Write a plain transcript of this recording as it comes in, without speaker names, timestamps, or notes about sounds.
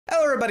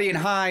everybody, and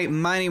hi,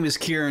 my name is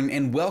Kieran,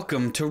 and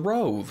welcome to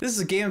Rove. This is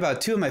a game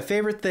about two of my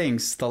favorite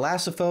things,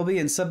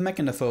 thalassophobia and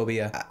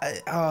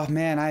submechanophobia. Oh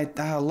man, I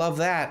love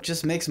that.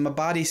 Just makes my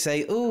body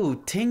say,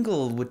 ooh,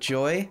 tingle with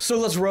joy. So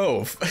let's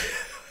rove.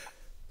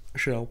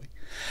 Shall we?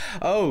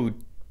 Oh,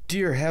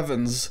 dear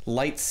heavens.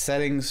 Light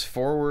settings,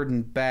 forward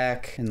and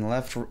back, and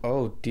left.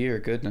 Oh, dear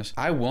goodness.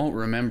 I won't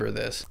remember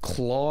this.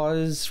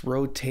 Claws,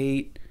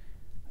 rotate.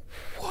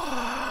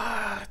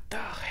 What the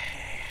heck?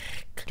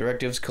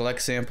 Directives,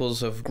 collect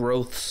samples of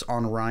growths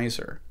on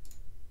riser.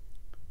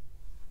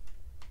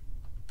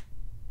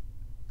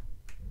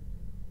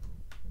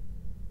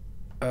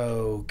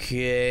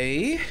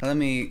 Okay. Let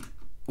me,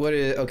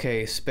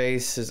 okay,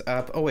 space is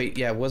up. Oh wait,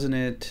 yeah, wasn't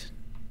it?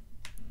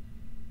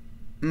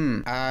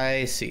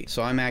 I see.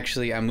 So I'm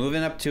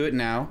moving up to it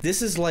now.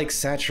 This is like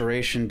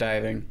saturation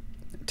diving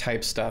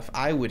type stuff.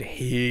 I would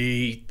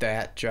hate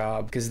that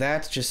job because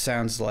that just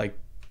sounds like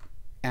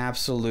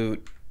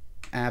absolute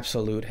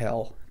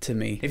hell to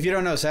me. If you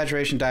don't know,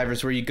 saturation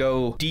divers, where you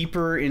go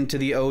deeper into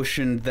the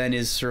ocean than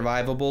is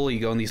survivable. You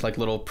go in these like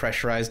little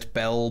pressurized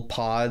bell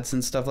pods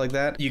and stuff like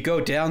that. You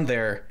go down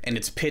there and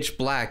it's pitch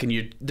black,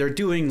 and they're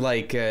doing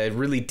like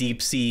really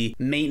deep sea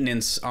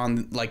maintenance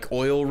on like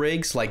oil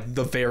rigs, like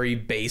the very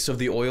base of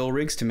the oil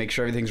rigs, to make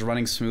sure everything's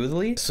running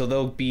smoothly. So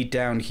they'll be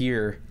down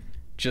here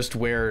just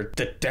where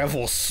the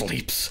devil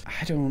sleeps.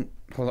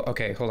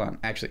 Okay, hold on.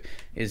 Actually,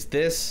 is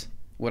this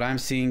what I'm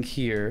seeing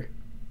here?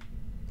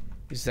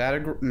 Is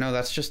that no,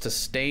 that's just a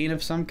stain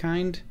of some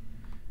kind?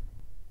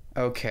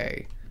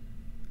 Okay.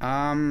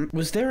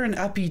 Was there an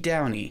uppy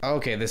downy?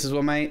 Okay, this is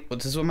what my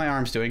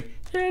arm's doing.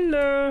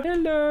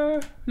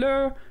 Hello,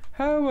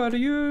 how are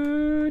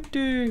you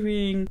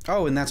doing?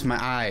 Oh, and that's my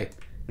eye.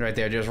 Right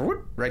there, just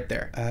whoop, right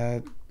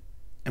there.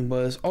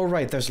 Oh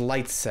right, there's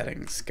light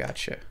settings.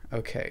 Gotcha.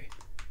 Okay.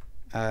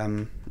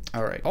 All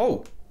right.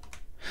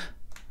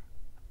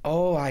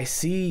 Oh, I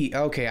see.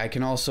 Okay, I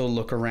can also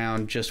look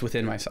around just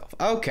within myself.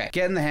 Okay,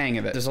 getting the hang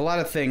of it. There's a lot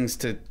of things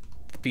to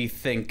be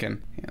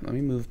thinking. Yeah, let me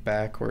move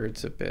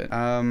backwards a bit.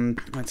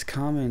 Let's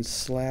comment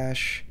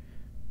slash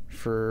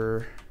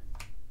for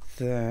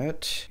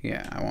that.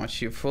 Yeah, I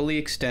want you fully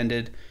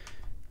extended,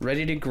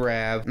 ready to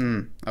grab.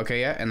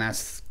 Okay, yeah, and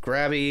that's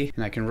grabby.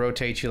 And I can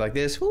rotate you like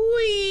this.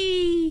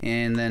 Whee!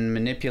 And then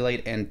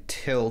manipulate and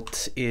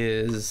tilt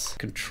is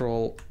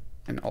Control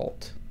and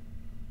Alt.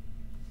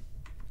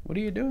 What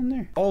are you doing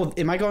there? Oh,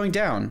 am I going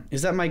down?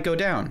 Is that might go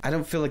down? I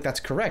don't feel like that's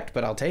correct,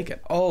 but I'll take it.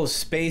 Oh,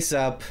 space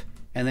up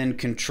and then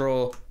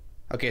Control.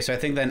 Okay, so I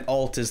think then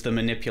Alt is the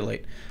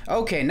manipulate.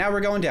 Okay, now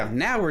we're going down.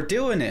 Now we're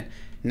doing it.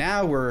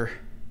 Now we're...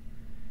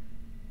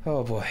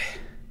 Oh boy.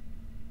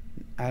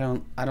 I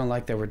don't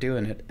like that we're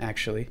doing it,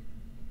 actually.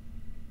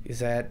 Is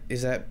that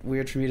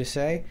weird for me to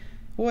say?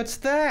 What's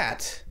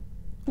that?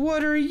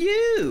 What are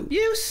you?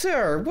 You,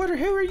 sir.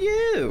 Who are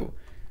you?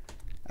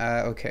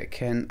 Okay,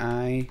 can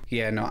I...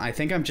 Yeah, no, I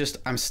think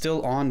I'm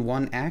still on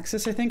one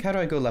axis, I think. How do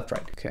I go left,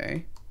 right?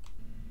 Okay.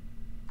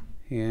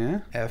 Yeah.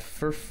 F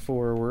for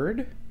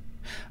forward.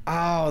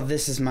 Oh,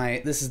 this is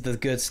the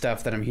good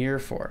stuff that I'm here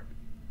for.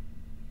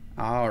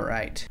 All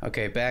right.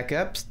 Okay, back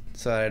up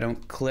so that I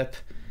don't clip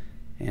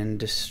and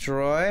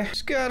destroy.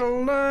 Just gotta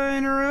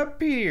line her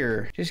up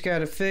here. Just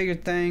gotta figure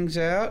things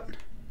out.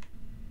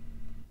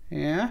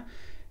 Yeah.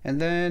 And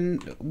then,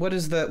 what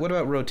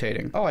about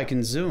rotating? Oh, I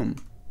can zoom.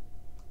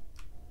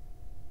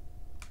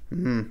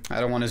 I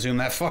don't want to zoom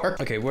that far.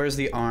 Okay, where's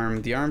the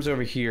arm? The arm's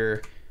over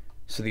here.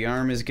 So the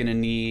arm is gonna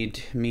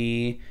need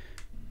me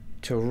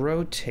to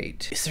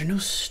rotate. Is there no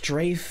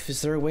strafe?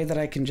 Is there a way that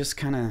I can just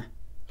kind of...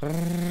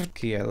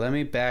 Okay, yeah, let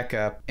me back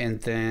up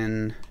and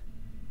then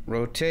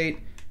rotate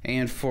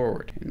and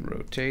forward. And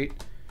rotate.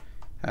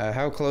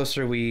 How close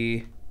are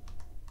we?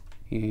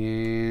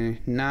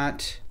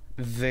 Not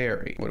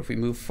very. What if we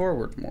move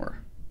forward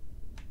more?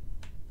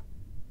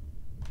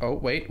 Oh,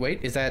 wait.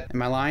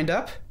 Am I lined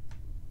up?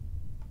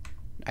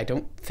 I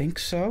don't think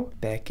so.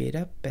 Back it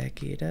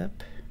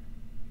up.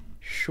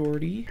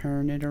 Shorty,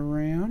 turn it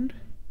around.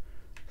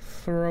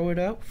 Throw it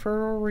up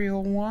for a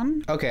real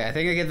one. Okay, I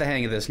think I get the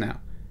hang of this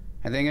now.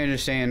 I think I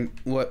understand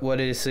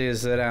what it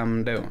is that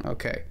I'm doing.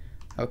 Okay.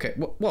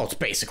 Well, it's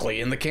basically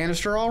in the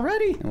canister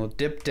already. And we'll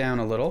dip down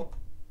a little.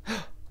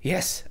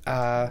 Yes.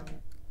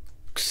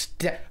 It's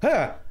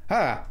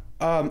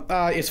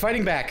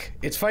fighting back.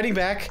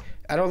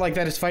 I don't like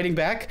that it's fighting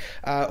back.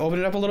 Open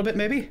it up a little bit,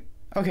 maybe.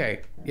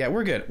 Okay, yeah,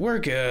 we're good. We're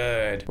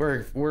good.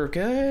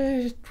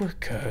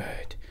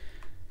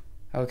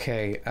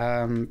 Okay,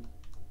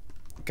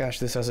 gosh,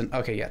 this doesn't...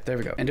 Okay, yeah, there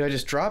we go. And do I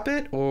just drop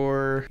it,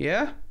 or...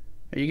 Yeah?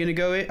 Are you gonna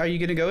go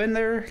in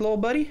there, little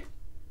buddy?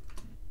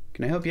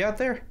 Can I help you out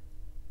there?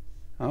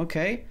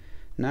 Okay,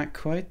 not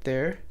quite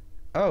there.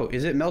 Oh,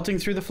 is it melting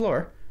through the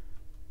floor?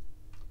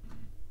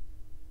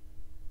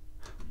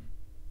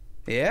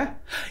 Yeah?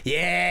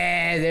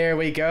 Yeah, there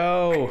we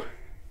go.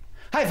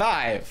 High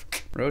five!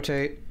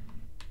 Rotate.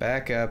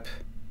 Back up,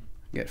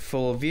 get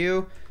full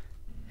view,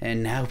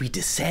 and now we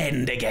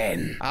descend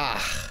again.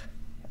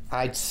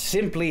 I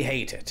simply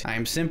hate it. I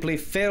am simply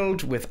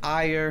filled with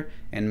ire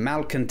and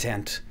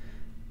malcontent.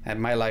 at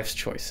my life's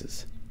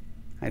choices.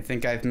 I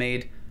think I've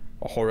made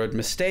a horrid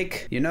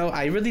mistake. You know,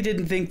 I really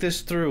didn't think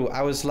this through.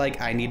 I was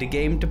like, I need a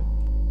game to...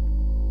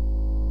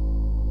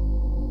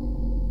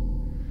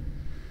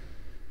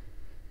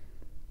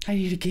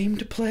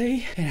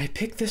 play, and I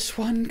picked this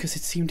one because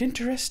it seemed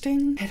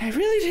interesting, and I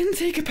really didn't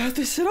think about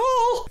this at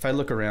all. If I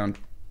look around,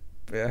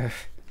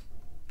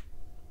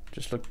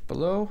 just look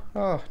below.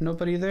 Oh,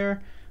 nobody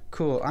there?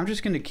 Cool. I'm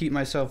just gonna keep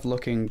myself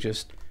looking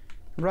just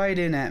right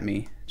in at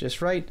me.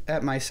 Just right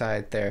at my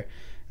side there.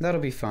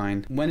 That'll be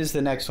fine. When is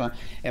the next one?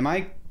 Am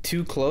I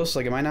too close?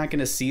 Like, am I not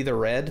gonna see the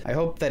red? I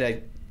hope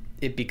that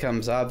it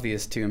becomes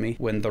obvious to me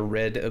when the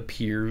red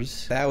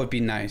appears. That would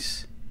be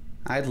nice.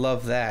 I'd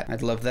love that.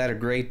 I'd love that a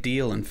great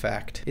deal, in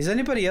fact. Is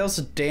anybody else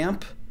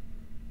damp?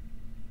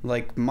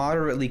 Like,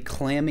 moderately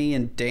clammy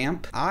and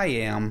damp? I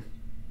am.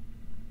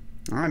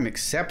 I'm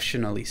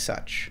exceptionally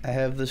such. I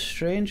have the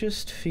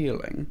strangest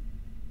feeling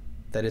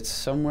that it's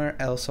somewhere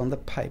else on the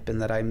pipe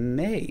and that I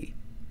may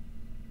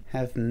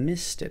have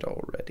missed it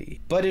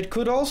already. But it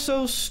could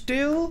also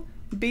still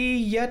be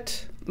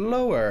yet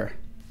lower,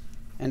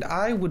 and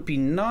I would be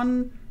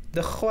none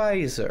the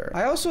wiser.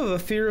 I also have a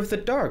fear of the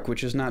dark,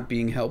 which is not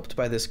being helped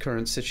by this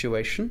current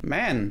situation.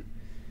 Man,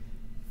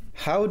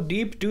 how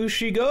deep do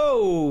she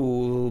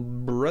go,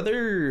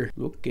 brother?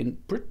 Looking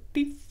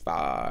pretty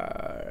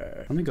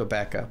far. Let me go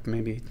back up,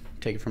 maybe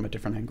take it from a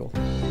different angle.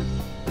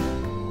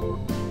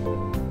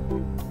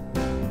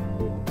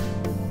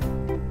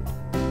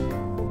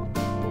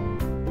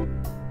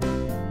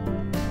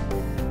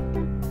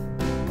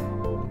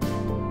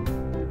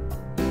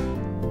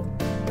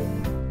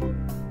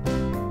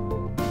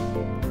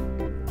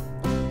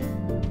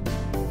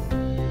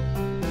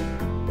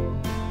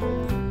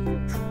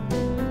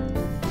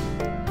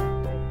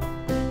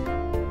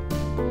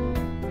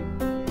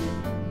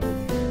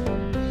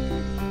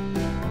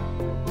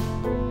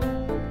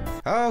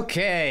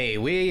 Okay,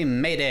 we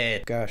made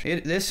it. Gosh,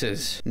 this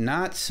is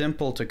not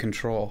simple to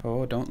control.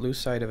 Oh, don't lose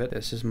sight of it.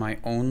 This is my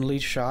only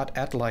shot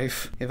at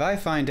life. If I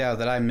find out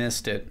that I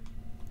missed it...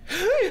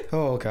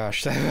 oh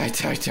gosh, I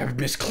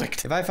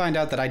misclicked. If I find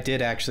out that I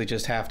did actually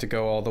just have to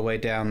go all the way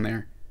down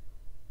there,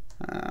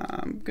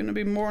 I'm gonna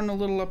be more than a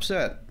little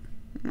upset.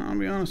 I'll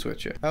be honest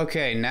with you.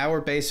 Okay, now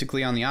we're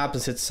basically on the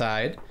opposite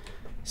side.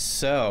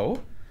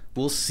 So...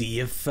 we'll see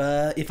if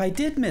I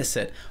did miss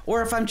it,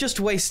 or if I'm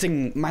just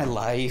wasting my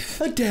life.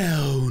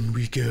 Down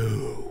we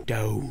go.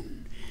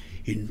 Down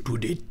into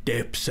the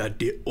depths of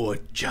the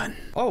ocean.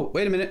 Oh,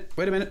 wait a minute.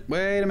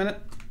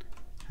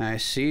 I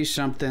see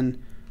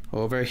something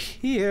over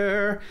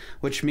here,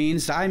 which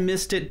means I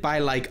missed it by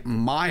like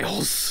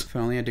miles. If I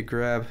only had to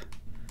grab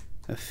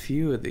a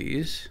few of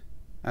these.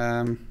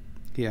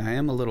 Yeah, I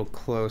am a little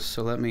close,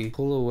 so let me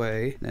pull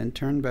away, then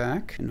turn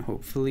back, and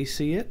hopefully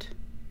see it.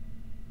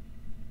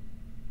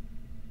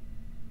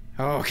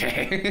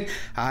 Okay,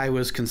 I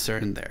was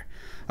concerned there.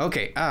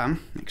 Okay,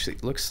 actually,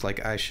 it looks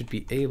like I should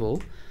be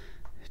able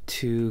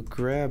to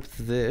grab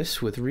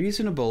this with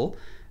reasonable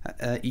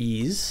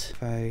ease.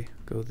 If I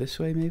go this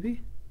way,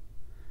 maybe,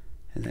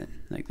 and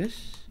then like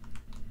this,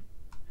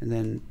 and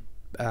then,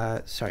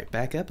 sorry,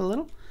 back up a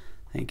little.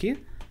 Thank you.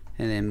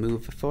 And then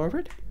move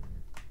forward,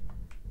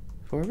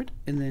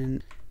 and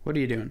then, what are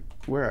you doing?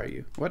 Where are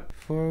you? What?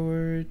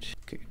 Forward,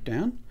 okay,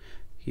 down,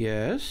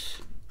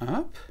 yes,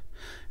 up,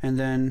 and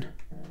then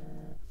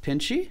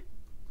pinchy,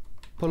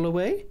 pull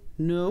away.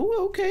 No,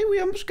 okay, we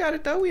almost got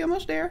it though, we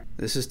almost there.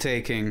 This is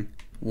taking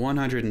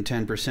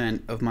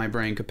 110% of my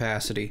brain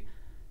capacity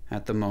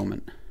at the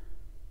moment.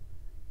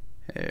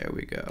 There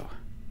we go.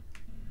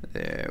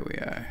 There we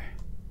are.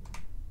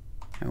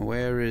 And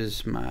where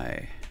is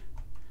my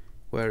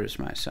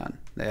son?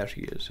 There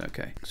he is,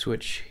 okay.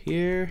 Switch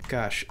here.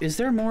 Gosh, is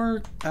there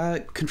more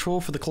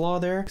control for the claw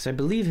there? Because I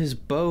believe his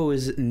bow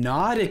is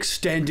not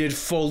extended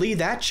fully.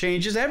 That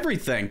changes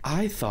everything.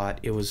 I thought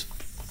it was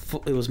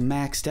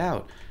maxed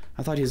out.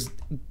 I thought his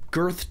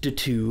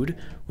girthitude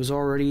was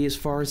already as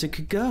far as it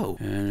could go.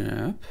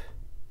 And up.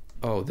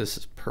 Oh, this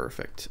is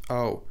perfect.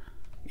 Oh,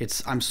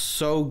 I'm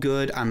so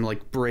good. I'm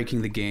like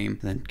breaking the game.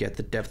 Then get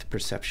the depth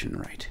perception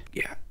right.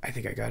 Yeah, I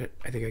think I got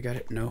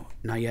it. No,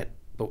 not yet.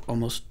 But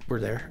almost. We're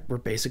there. We're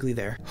basically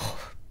there.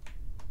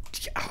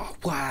 Oh,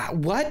 wow.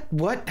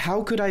 What?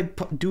 How could I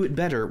do it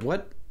better?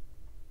 What?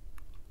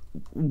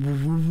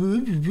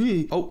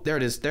 Oh, there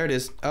it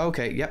is.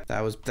 Okay, yep,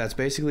 that's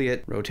basically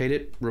it. Rotate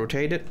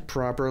it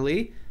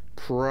properly.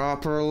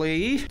 What?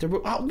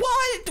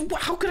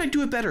 How could I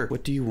do it better?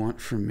 What do you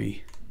want from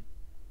me?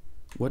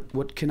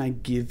 What can I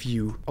give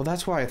you? Oh,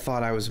 that's why I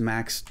thought I was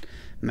max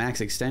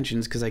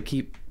extensions, because I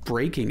keep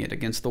breaking it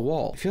against the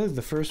wall. I feel like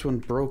the first one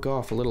broke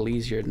off a little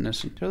easier than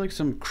this one. Is there like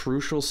some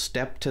crucial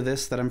step to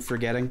this that I'm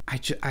forgetting?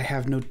 I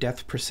have no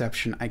depth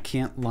perception. I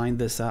can't line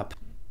this up.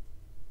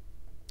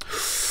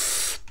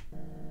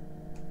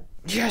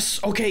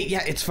 Yes, okay,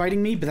 yeah, it's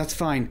fighting me, but that's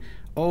fine.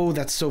 Oh,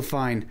 that's so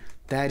fine.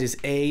 That is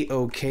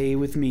A-okay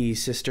with me,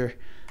 sister.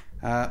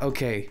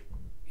 Okay.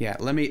 Yeah,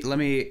 let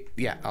me,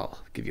 yeah, I'll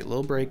give you a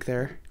little break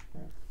there.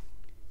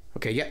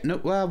 Okay, yeah, no,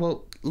 well,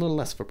 a little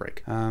less of a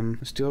break.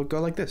 Let's go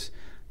like this.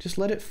 Just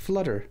let it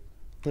flutter.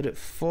 Let it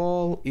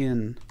fall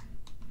in.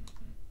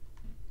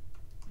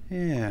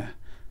 Yeah.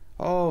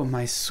 Oh,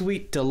 my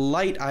sweet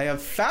delight, I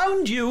have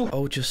found you!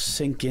 Oh, just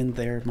sink in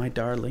there, my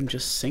darling.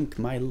 Just sink,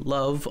 my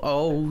love.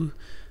 Oh,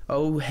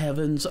 oh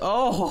heavens.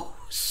 Oh,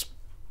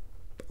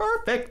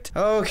 perfect.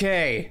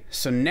 Okay,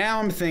 so now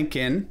I'm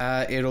thinking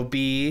it'll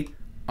be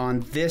on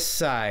this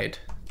side.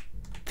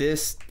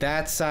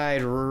 That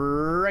side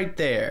right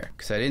there.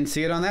 Because I didn't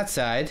see it on that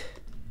side.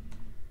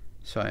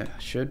 So I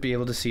should be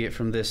able to see it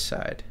from this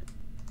side.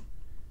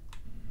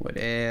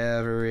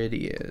 Whatever it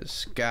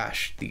is.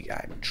 Gosh,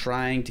 I'm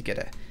trying to get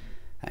a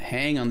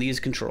hang on these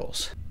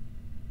controls.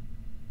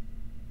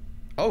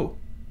 Oh.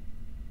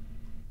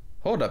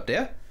 Hold up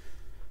there.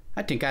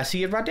 I think I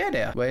see it right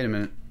there. Wait a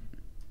minute.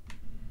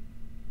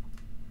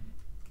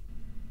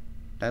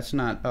 That's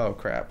not... Oh,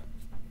 crap.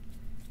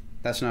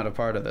 That's not a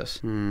part of this.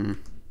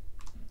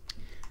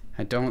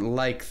 I don't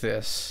like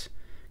this.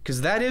 Because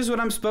that is what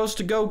I'm supposed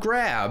to go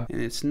grab. And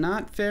it's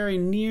not very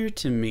near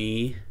to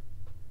me.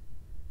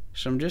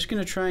 So I'm just going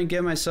to try and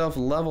get myself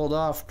leveled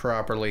off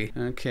properly.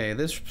 Okay,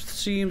 this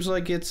seems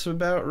like it's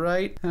about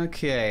right.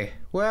 Okay,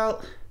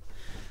 well,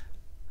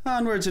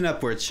 onwards and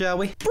upwards, shall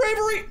we?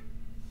 Bravery!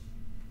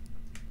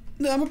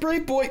 I'm a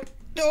brave boy.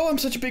 Oh, I'm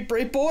such a big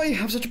brave boy.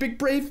 I'm such a big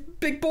boy.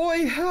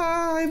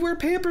 I wear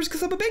Pampers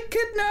because I'm a big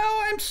kid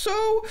now. I'm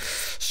so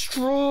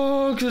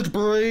strong and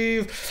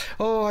brave.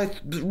 Oh, I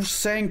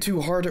sang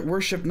too hard at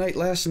worship night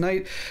last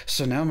night,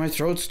 so now my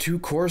throat's too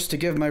coarse to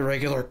give my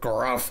regular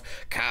gruff.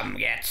 Come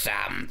get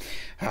some.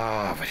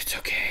 Oh, but it's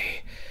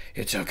okay.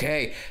 It's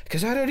okay,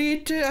 because I don't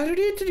need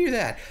to do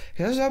that.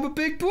 Because I'm a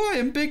big boy.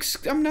 I'm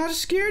not a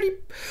scaredy.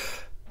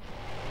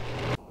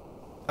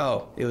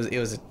 Oh, it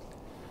was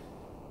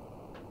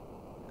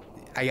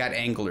I got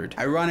anglered.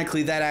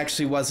 Ironically, that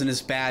actually wasn't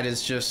as bad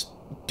as just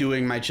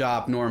doing my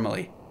job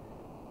normally.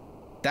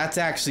 That's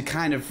actually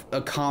kind of a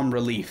calm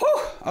relief.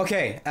 Whew!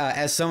 Okay,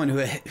 as someone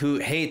who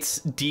hates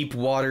deep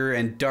water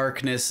and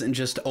darkness and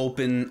just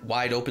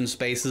wide open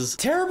spaces.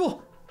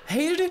 Terrible.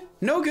 Hated it.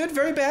 No good.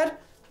 Very bad.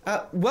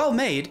 Well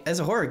made as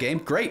a horror game.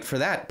 Great for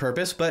that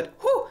purpose, but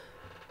whew,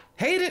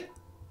 hate it.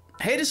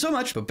 Hate it so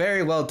much, but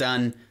very well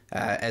done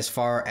as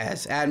far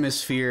as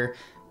atmosphere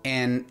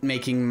and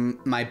making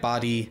my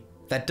body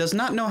that does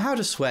not know how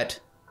to sweat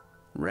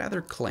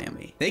rather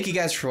clammy. Thank you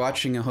guys for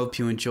watching. I hope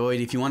you enjoyed.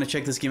 If you want to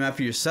check this game out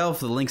for yourself,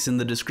 the link's in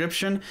the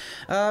description.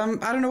 I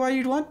don't know why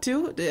you'd want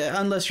to,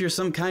 unless you're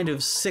some kind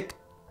of sick,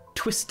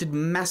 twisted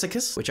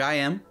masochist, which I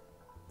am.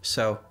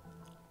 So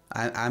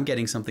I'm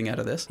getting something out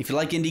of this. If you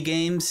like indie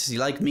games, you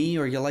like me,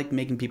 or you like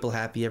making people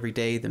happy every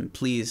day, then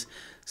please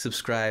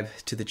subscribe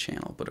to the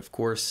channel. But of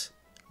course,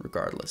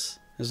 regardless,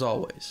 as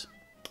always,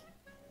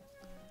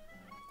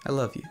 I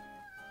love you.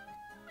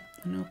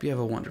 I hope you have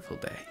a wonderful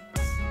day.